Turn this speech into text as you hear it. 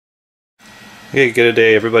Okay, good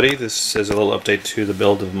day everybody. This is a little update to the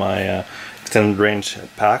build of my extended range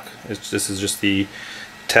pack. This is just the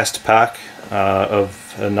test pack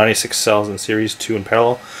of 96 cells in series, 2 in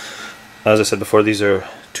parallel. As I said before, these are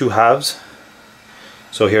 2 halves.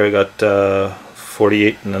 So here I got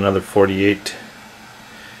 48 and another 48,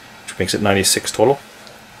 which makes it 96 total.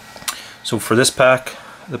 So for this pack,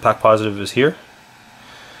 the pack positive is here.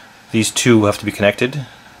 These two have to be connected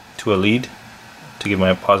to a lead to give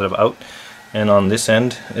my positive out. And on this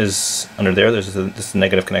end is under there. There's this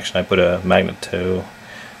negative connection. I put a magnet to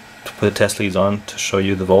put the test leads on to show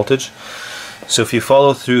you the voltage. So if you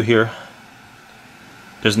follow through here,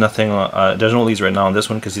 there's nothing. There's no leads right now on this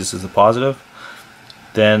one because this is the positive.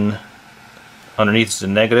 Then underneath is the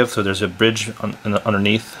negative. So there's a bridge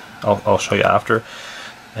underneath. I'll show you after.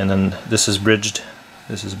 And then this is bridged.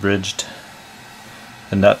 This is bridged.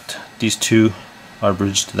 And these two are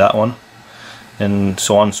bridged to that one, and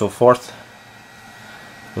so on and so forth.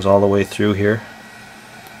 Goes all the way through here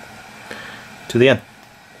to the end.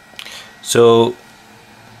 So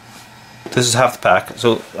this is half the pack.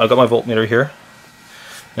 So I've got my voltmeter here,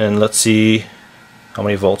 and let's see how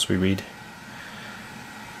many volts we read.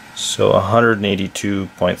 So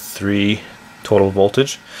 182.3 total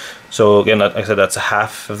voltage. So again, like I said, that's a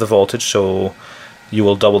half of the voltage, so you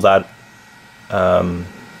will double that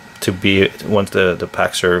to be once the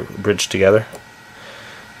packs are bridged together.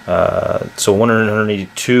 So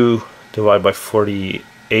 182 divided by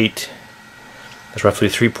 48 is roughly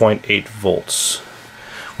 3.8 volts,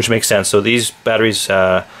 which makes sense. So these batteries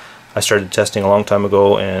I started testing a long time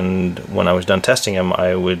ago, and when I was done testing them,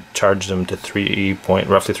 I would charge them to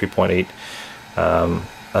roughly 3.8.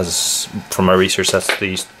 As from my research, that's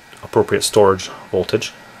the appropriate storage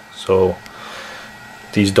voltage. So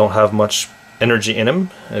these don't have much energy in them.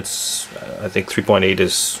 It's I think 3.8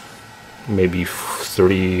 is maybe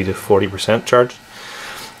 30 to 40% charged.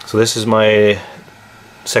 So this is my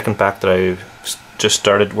second pack that I've just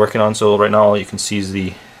started working on. So right now all you can see is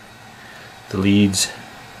the leads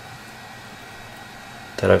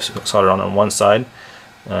that I've soldered on one side,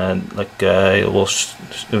 and like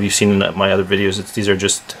if you've seen in my other videos, these are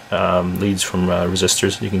just leads from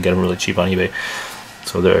resistors. You can get them really cheap on eBay.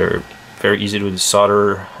 So they're very easy to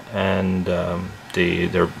solder, and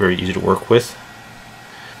they're very easy to work with.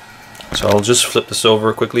 So I'll just flip this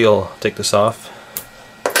over quickly. I'll take this off.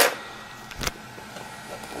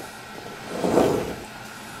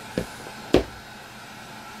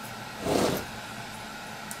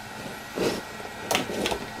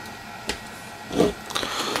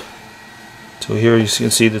 So here you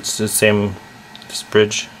can see that's the same, this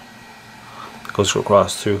bridge that goes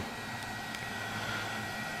across through.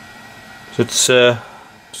 So it's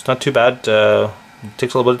not too bad. It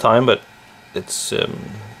takes a little bit of time, but it's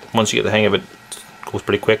once you get the hang of it, it goes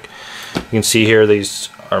pretty quick. You can see here these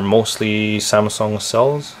are mostly Samsung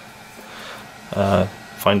cells.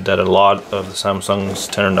 Find that a lot of the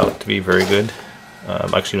Samsungs turned out to be very good.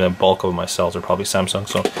 Actually, the bulk of my cells are probably Samsung,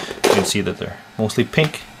 so you can see that they're mostly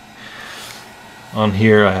pink. On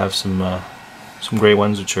here I have some gray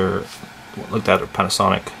ones, which are looked at are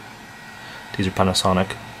Panasonic. These are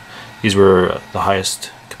Panasonic. These were the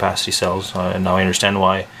highest capacity cells, and now I understand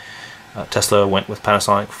why Tesla went with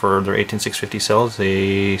Panasonic for their 18650 cells.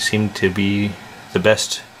 They seem to be the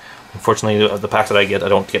best. Unfortunately, the pack that I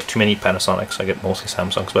don't get too many Panasonics. I get mostly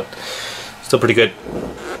Samsungs, but still pretty good.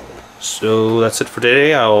 So that's it for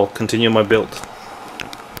today. I'll continue my build.